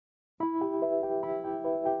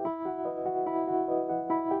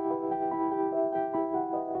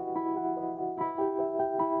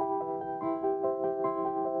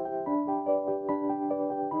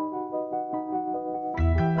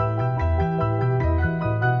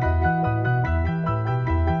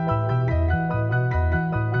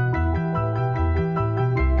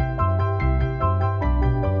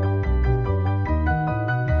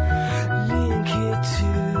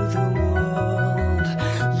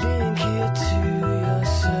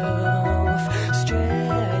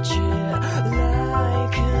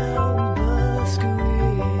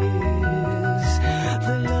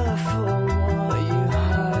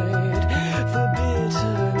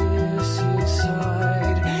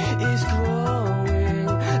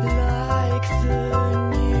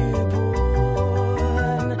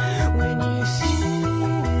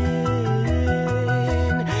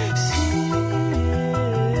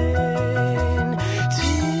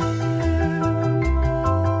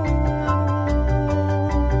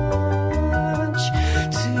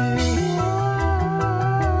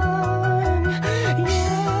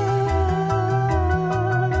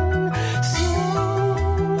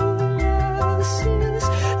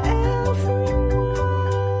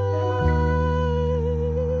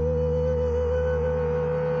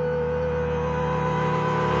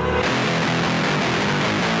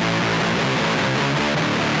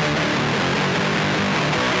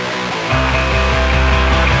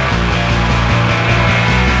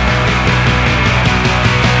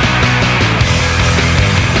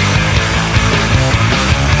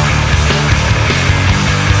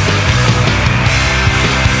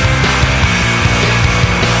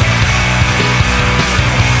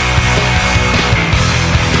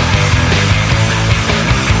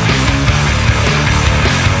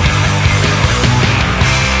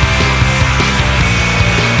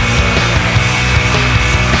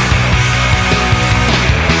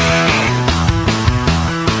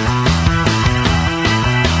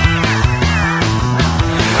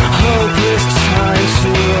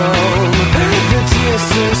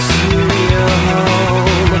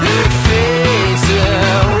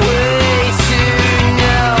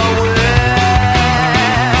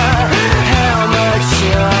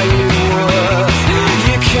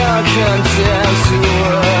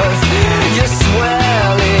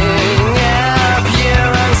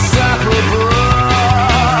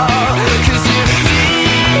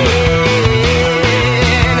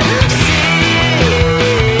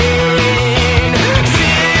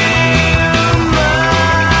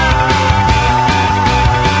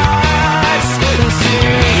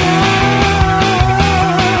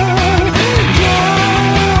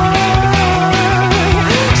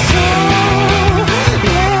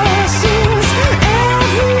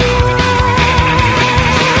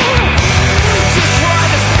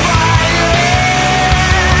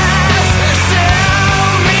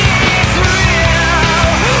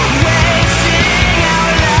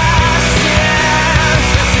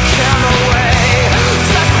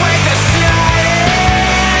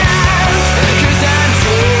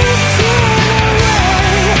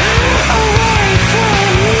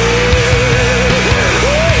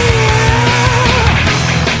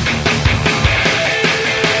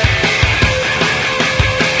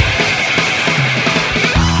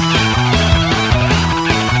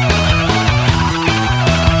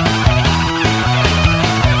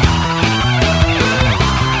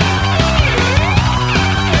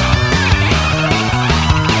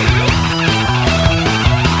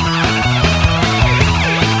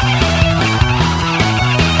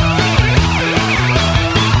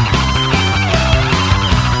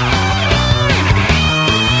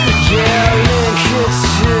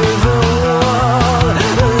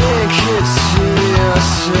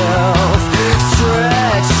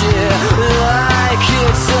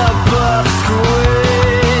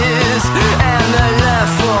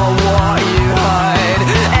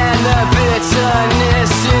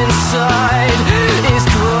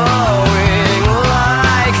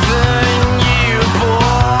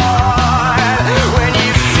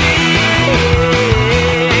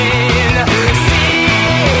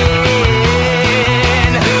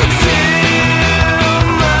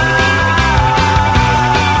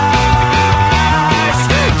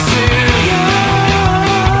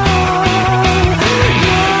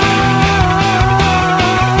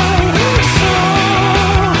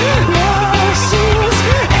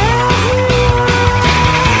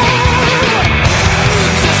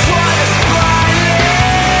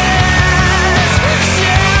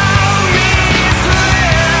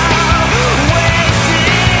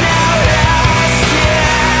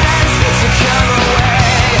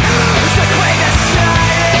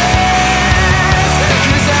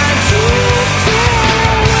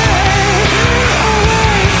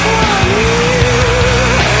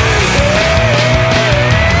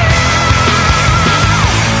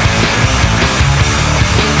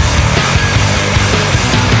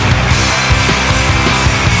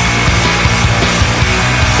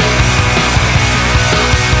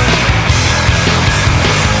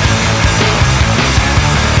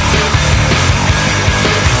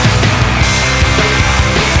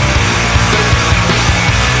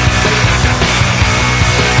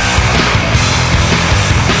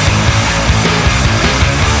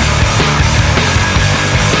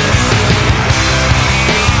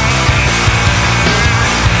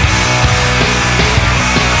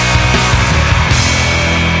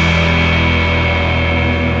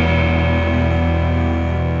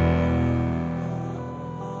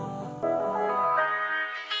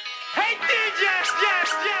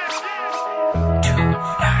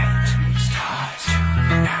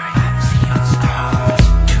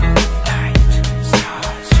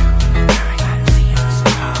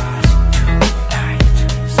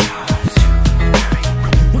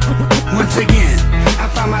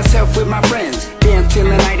my friends. Dance till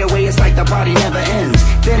the night away, it's like the party never ends.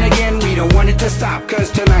 Then again, we don't want it to stop,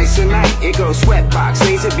 cause tonight's the night. It goes sweatbox,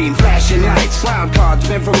 laser beam, flashing lights. Wild cards,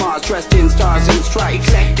 men from Mars, dressed in stars and stripes.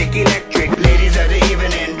 Eclectic, electric, ladies of the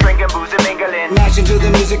evening, drinking booze and mingling. Mashing to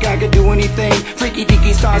the music, I could do anything. Freaky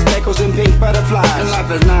deaky stars, speckles and pink butterflies. And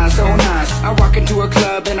life is nice, so nice. I walk into a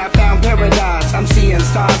club and I found paradise. I'm seeing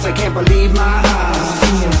stars, I can't believe my eyes.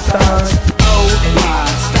 Seeing stars, oh my,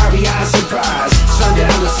 starry-eyed surprise.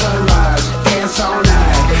 Sundown to sunrise, dance all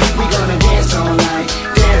night. We gonna dance all night,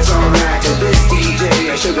 dance all night to this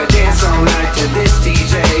DJ. Sugar, dance all night to this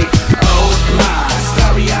DJ. Oh my,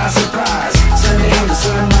 starry-eyed surprise. Sundown to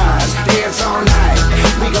sunrise, dance all night.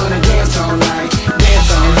 We gonna dance all night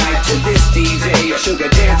to this DJ. Sugar,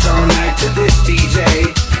 dance all night to this DJ.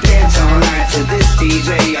 Dance all night to this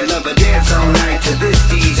DJ. I love a dance all night to this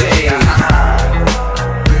DJ.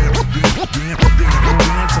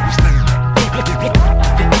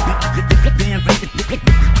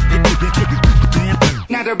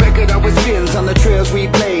 Now the record always spins on the trails we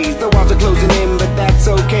blaze. The walls are closing in, but that's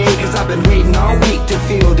okay, cause I've been waiting all week to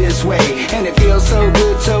feel this way. And it feels so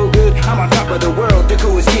good, so good. I'm on top of the world, the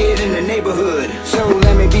coolest kid in the neighborhood. So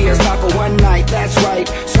let me be a star for one night, that's right.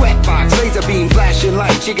 Sweatbox, laser beam, flashing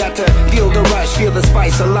lights. You got to feel the rush, feel the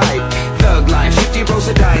spice of life. Thug life, 50 rows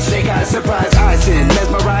of dice. Snake eyes, surprise, eyes in,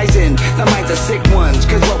 mesmerizing. The minds are sick ones,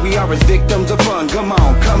 cause what we are is victims of fun. Come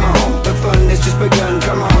on, the fun